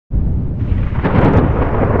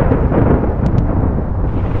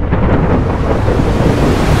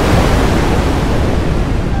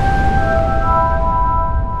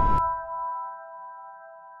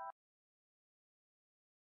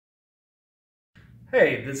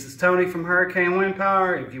Hey, this is Tony from Hurricane Wind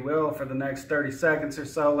Power. If you will, for the next 30 seconds or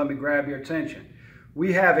so, let me grab your attention.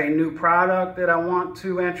 We have a new product that I want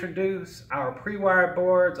to introduce. Our pre-wired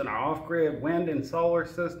boards and our off-grid wind and solar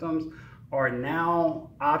systems are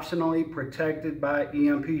now optionally protected by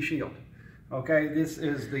EMP shield. Okay, this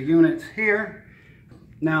is the units here.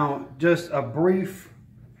 Now, just a brief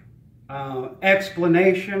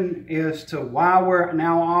explanation as to why we're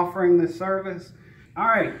now offering this service. All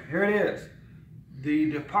right, here it is.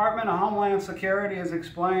 The Department of Homeland Security has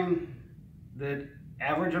explained that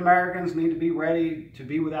average Americans need to be ready to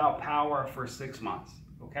be without power for 6 months,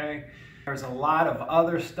 okay? There's a lot of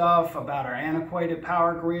other stuff about our antiquated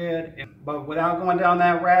power grid, but without going down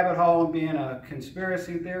that rabbit hole and being a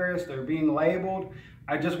conspiracy theorist or being labeled,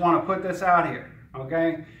 I just want to put this out here,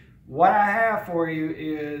 okay? What I have for you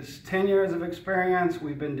is 10 years of experience.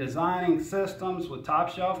 We've been designing systems with top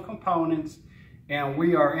shelf components, and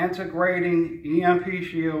we are integrating EMP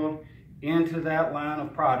shield into that line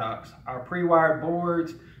of products. Our pre-wired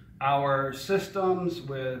boards, our systems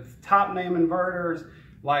with top name inverters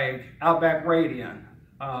like Outback Radiant,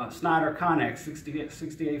 Snyder Connex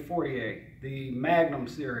 6848, the Magnum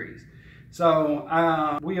series.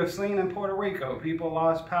 So we have seen in Puerto Rico, people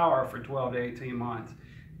lost power for 12 to 18 months.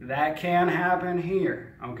 That can happen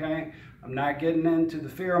here, okay? I'm not getting into the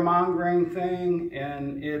fear-mongering thing,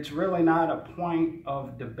 and it's really not a point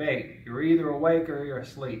of debate. You're either awake or you're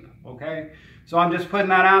asleep, okay? So I'm just putting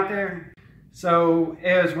that out there. So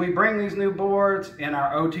as we bring these new boards in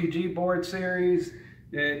our OTG board series,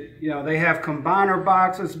 they have combiner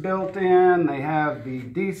boxes built in. They have the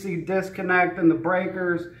DC disconnect and the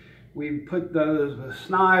breakers. We put those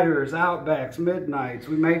Snyders, Outbacks, Midnights.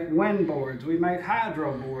 We make wind boards. We make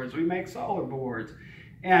hydro boards. We make solar boards.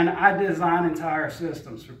 And I design entire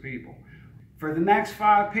systems for people. For the next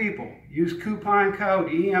 5 people, use coupon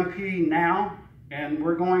code EMP now, and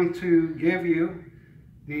we're going to give you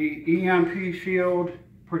the EMP shield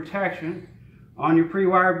protection on your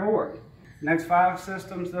pre-wired board. Next 5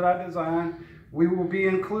 systems that I design, we will be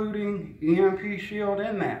including EMP shield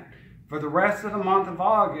in that. For the rest of the month of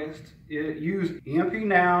August, use EMP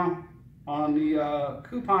now on the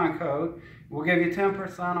coupon code. We'll give you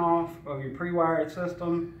 10% off of your pre-wired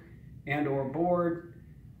system and or board,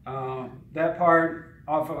 that part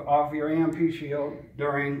off your EMP shield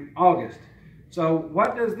during August. So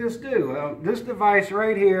what does this do? This device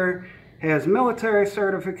right here has military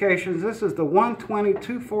certifications. This is the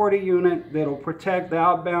 120-240 unit that'll protect the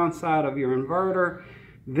outbound side of your inverter.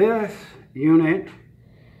 This unit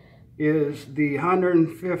is the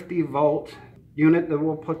 150 volt unit that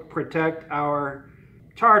will protect our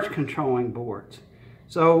charge controlling boards.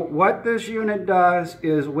 So what this unit does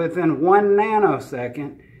is within 1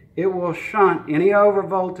 nanosecond, it will shunt any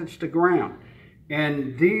overvoltage to ground.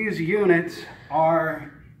 And these units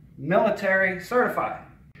are military certified.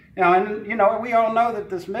 Now, and we all know that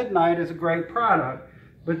this Midnight is a great product,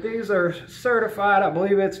 but these are certified, I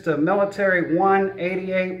believe it's the military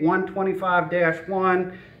 188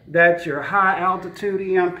 125-1. That's your high altitude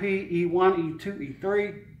EMP, E1, E2,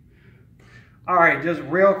 E3. All right, just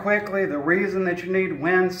real quickly, the reason that you need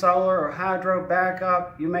wind, solar, or hydro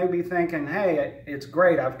backup, you may be thinking, hey, it's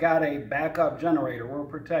great, I've got a backup generator, we're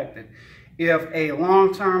protected. If a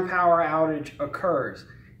long-term power outage occurs,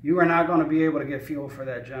 you are not going to be able to get fuel for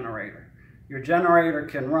that generator. Your generator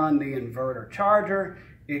can run the inverter charger,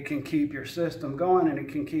 it can keep your system going, and it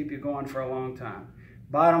can keep you going for a long time.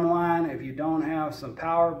 Bottom line, if you don't have some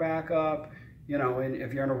power backup, and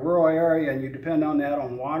if you're in a rural area and you depend on that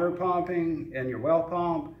on water pumping and your well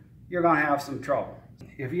pump, you're going to have some trouble.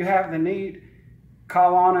 If you have the need,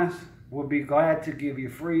 call on us. We'll be glad to give you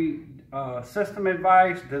free system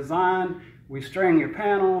advice, design. We string your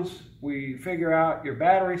panels. We figure out your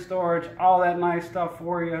battery storage, all that nice stuff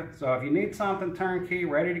for you. So if you need something turnkey,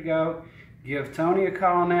 ready to go, give Tony a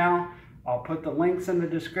call now. I'll put the links in the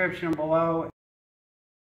description below.